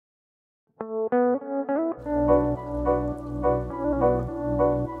Минорную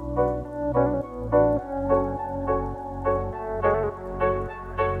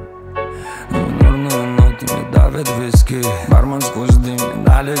ноту не давит виски. Бармен сквозь дым не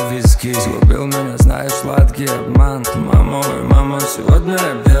налит виски. Сгубил меня, знаешь, сладкий обман. Мама, ой, мама, сегодня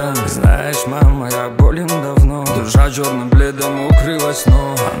я пьян. Знаешь, мама, я болен давно. Душа черным бледом укрылась,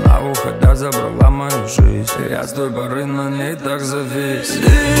 но она, уходя, забрала мою жизнь. Я с той поры на ней так завис.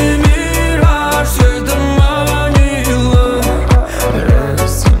 Ты мираж, это манила.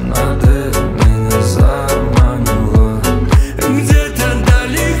 Лес темноты меня заманила. Где-то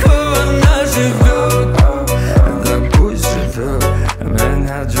далеко она живет. Да пусть живет.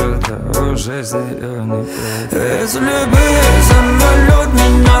 Меня что-то уже с нее не пьет. Если бы самолет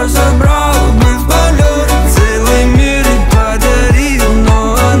меня забрал бы в полет, целый мир и подарил, но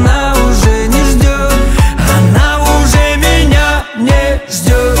она уже не ждет. Она уже меня не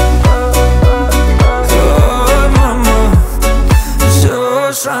ждет. О, мама,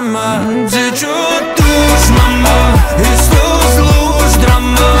 все сама течет тушь, мама, и слез луж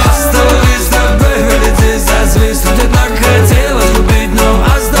драма. Асталависта, бэйби, здесь засвистнуть. Ты так хотелось убить, но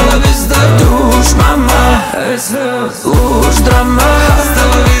асталависта, душ, мама, и слез луж драма.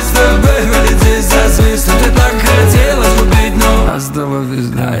 Асталависта, бэйби, здесь засвистнуть. Ты так хотелось убить, но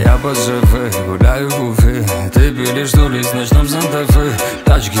асталависта. А я под шофе, гуляю в Уфе. Ты пилишь тули с ночном Санта-Фе.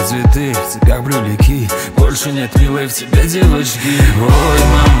 Тачки, цветы, в цепях блюлики. Больше нет милой в тебе девочки. Ой,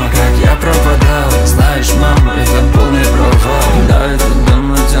 мама, как я пропадал. Знаешь, мама, это полный провал. Да, этот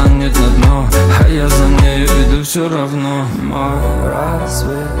дом тянет на дно, а я за нею иду все равно. Мой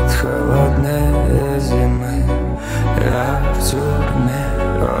рассвет холоднее зимы. Я в тюрьме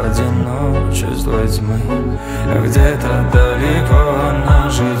одиночества тьмы. Где-то далеко она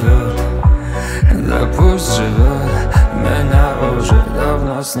живет. Да пусть живет. Меня уже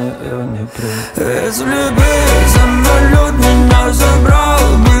давно с нее не прет. Если бы самолет меня забрал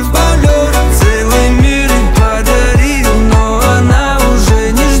бы в полет, целый мир и подарил, но она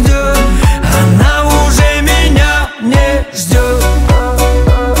уже не ждет. Она уже меня не ждет.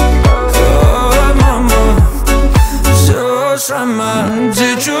 О, мама, все сама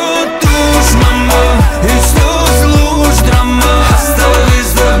течет тушь, мама, и слез луж драма.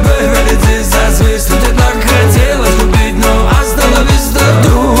 Асталависта, бэйби, здесь засвистнуть. Ты так хотелось убить, но асталависта,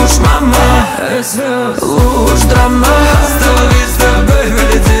 душ, мама, и слез луж драма.